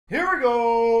Here we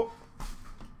go.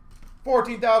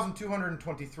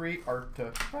 14,223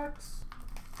 artifacts.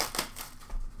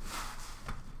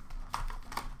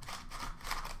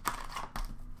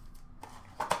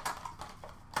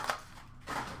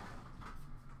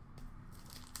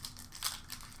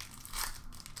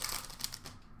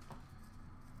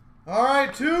 All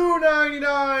right,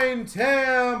 $2.99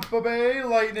 Tampa Bay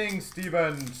Lightning,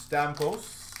 Steven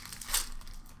Stamkos.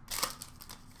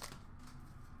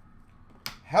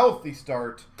 Healthy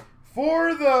start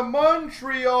for the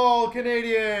Montreal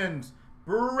Canadiens,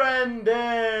 Brendan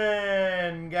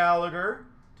Gallagher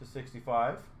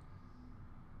 /65.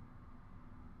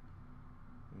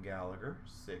 Gallagher,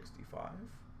 65.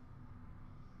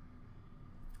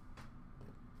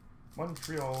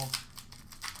 Montreal.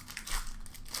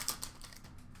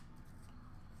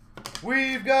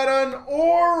 We've got an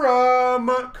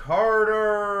Orem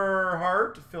Carter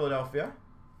Hart, Philadelphia.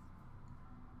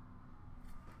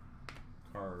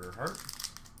 Carter Hart.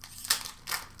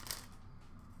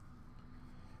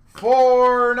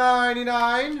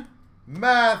 $4.99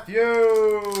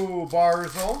 Matthew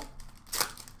Barzal.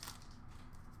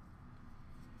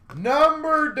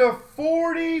 Number to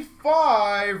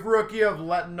 45 rookie of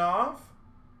Letanov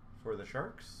for the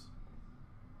Sharks.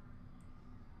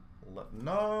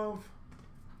 Letanov.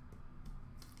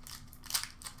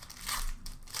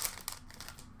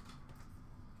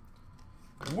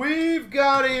 We've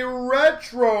got a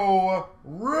retro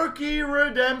rookie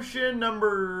redemption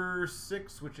number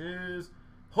 6, which is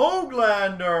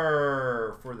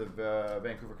Höglander for the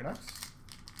Vancouver Canucks.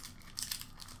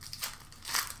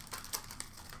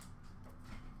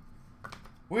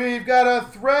 We've got a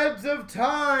Threads of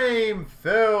Time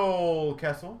Phil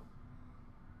Kessel.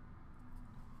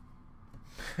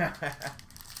 Hey,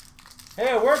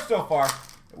 it worked so far.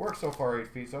 It worked so far, 8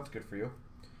 feet, so that's good for you.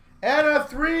 And a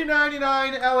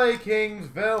 $3.99 LA Kings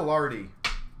Velarde.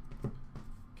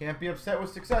 Can't be upset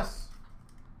with success.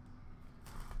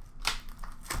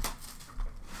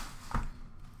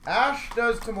 Ash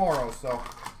does tomorrow, so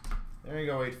there you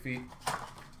go, 8 feet.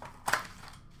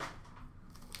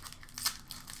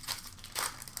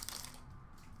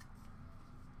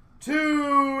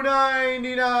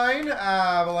 $2.99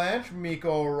 Avalanche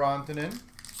Mikko Rantanen.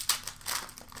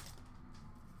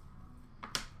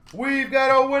 We've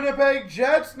got a Winnipeg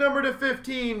Jets number to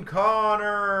 15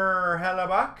 Connor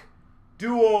Hellebuyck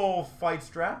dual fight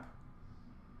strap.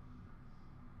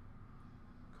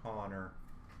 Connor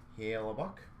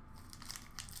Hellebuyck.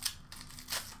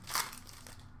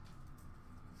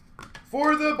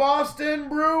 For the Boston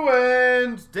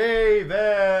Bruins,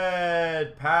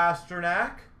 David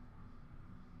Pastrnak.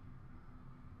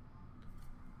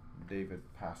 David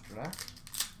Pastrnak.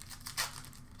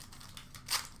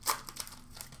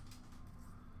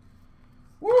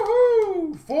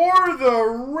 Woohoo! For the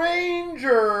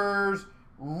Rangers,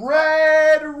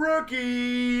 red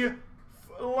rookie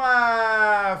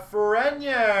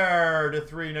Lafreniere to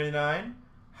 3.99.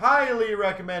 Highly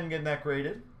recommend getting that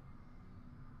graded.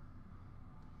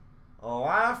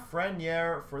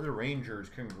 Lafreniere for the Rangers.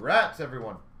 Congrats,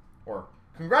 everyone. Or,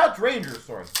 congrats, Rangers,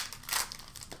 sorry.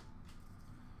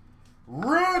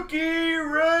 Rookie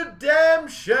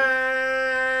redemption,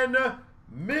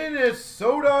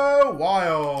 Minnesota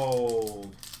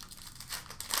Wild.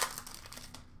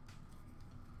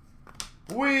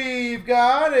 We've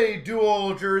got a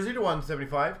dual jersey to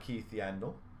 175, Keith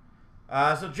Yandel.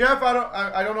 So Jeff,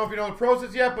 I don't know if you know the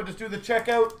process yet, but just do the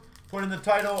checkout, put in the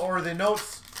title or the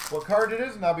notes what card it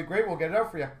is, and that'll be great. We'll get it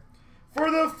out for you. For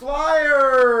the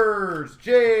Flyers,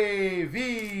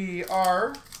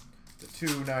 JVR to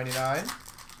 $2.99.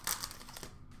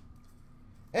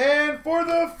 And for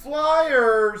the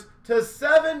Flyers to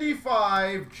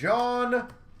 75, John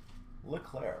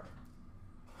LeClaire.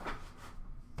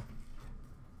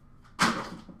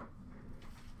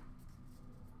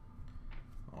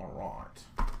 All right.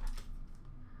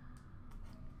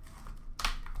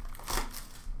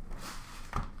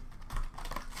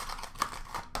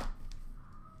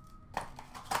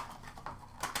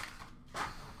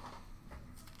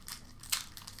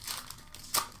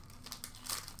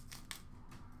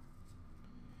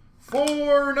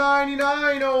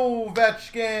 $4.99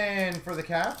 Ovechkin for the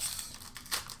Caps.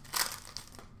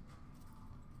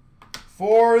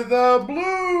 For the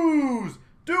Blues,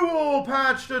 dual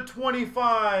patch to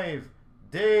 25,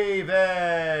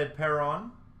 David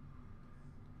Perron.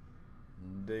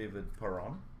 David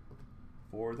Perron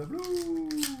for the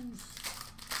Blues.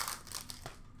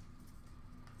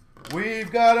 We've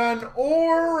got an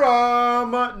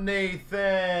Orem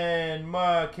Nathan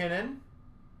McKinnon.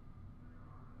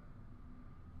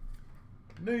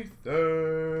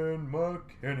 Nathan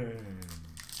McKinnon.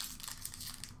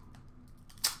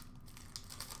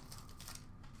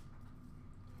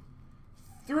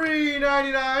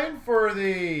 $3.99 for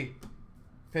the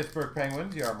Pittsburgh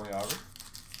Penguins, Jaromir Jagr.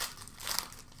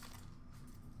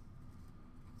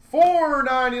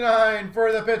 $4.99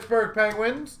 for the Pittsburgh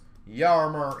Penguins,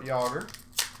 Jaromir Jagr.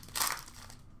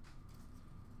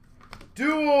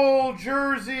 Dual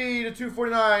jersey to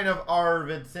 249 of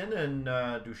Arvidsson and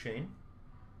Duchesne.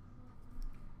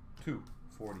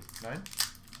 249.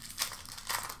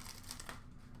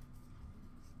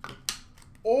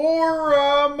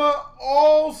 Orem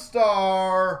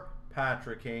All-Star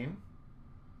Patrick Kane.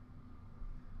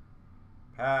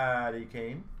 Patty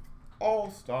Kane.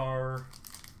 All-Star.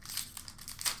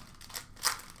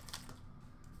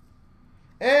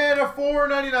 And a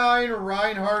 $4.99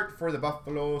 Reinhardt for the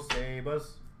Buffalo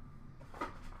Sabres.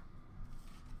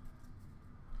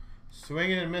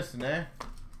 Swinging and missing, eh?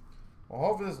 Well,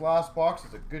 hopefully this last box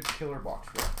is a good killer box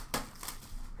for you.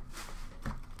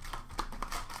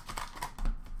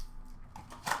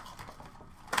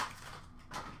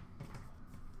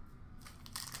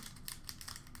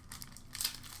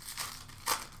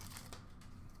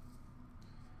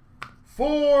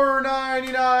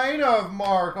 $4.99 of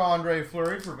Marc-Andre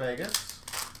Fleury for Vegas.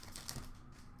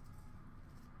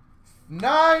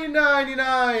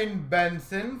 $9.99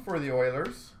 Benson for the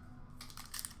Oilers.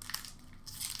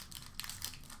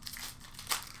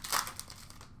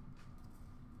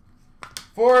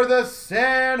 For the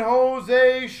San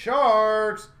Jose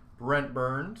Sharks, Brent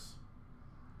Burns.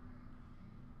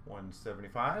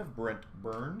 $175, Brent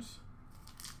Burns.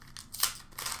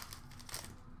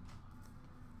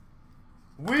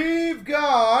 We've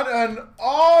got an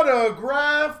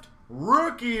autographed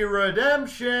rookie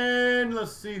redemption.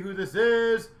 Let's see who this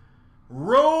is.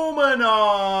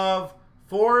 Romanov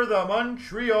for the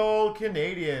Montreal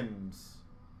Canadiens.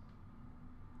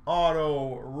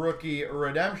 Auto rookie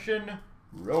redemption,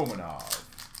 Romanov.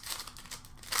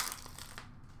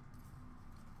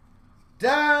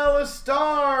 Dallas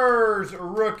Stars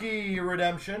rookie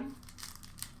redemption.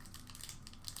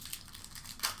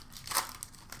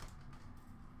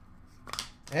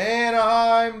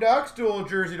 Anaheim Ducks dual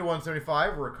jersey to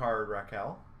 175, Rickard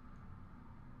Rakell.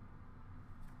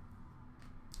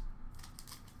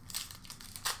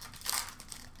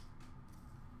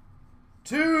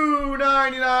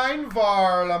 $2.99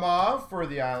 Varlamov for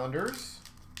the Islanders.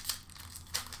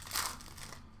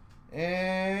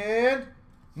 And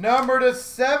number to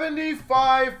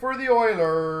 75 for the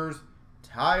Oilers,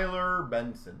 Tyler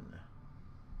Benson.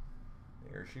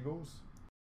 There she goes.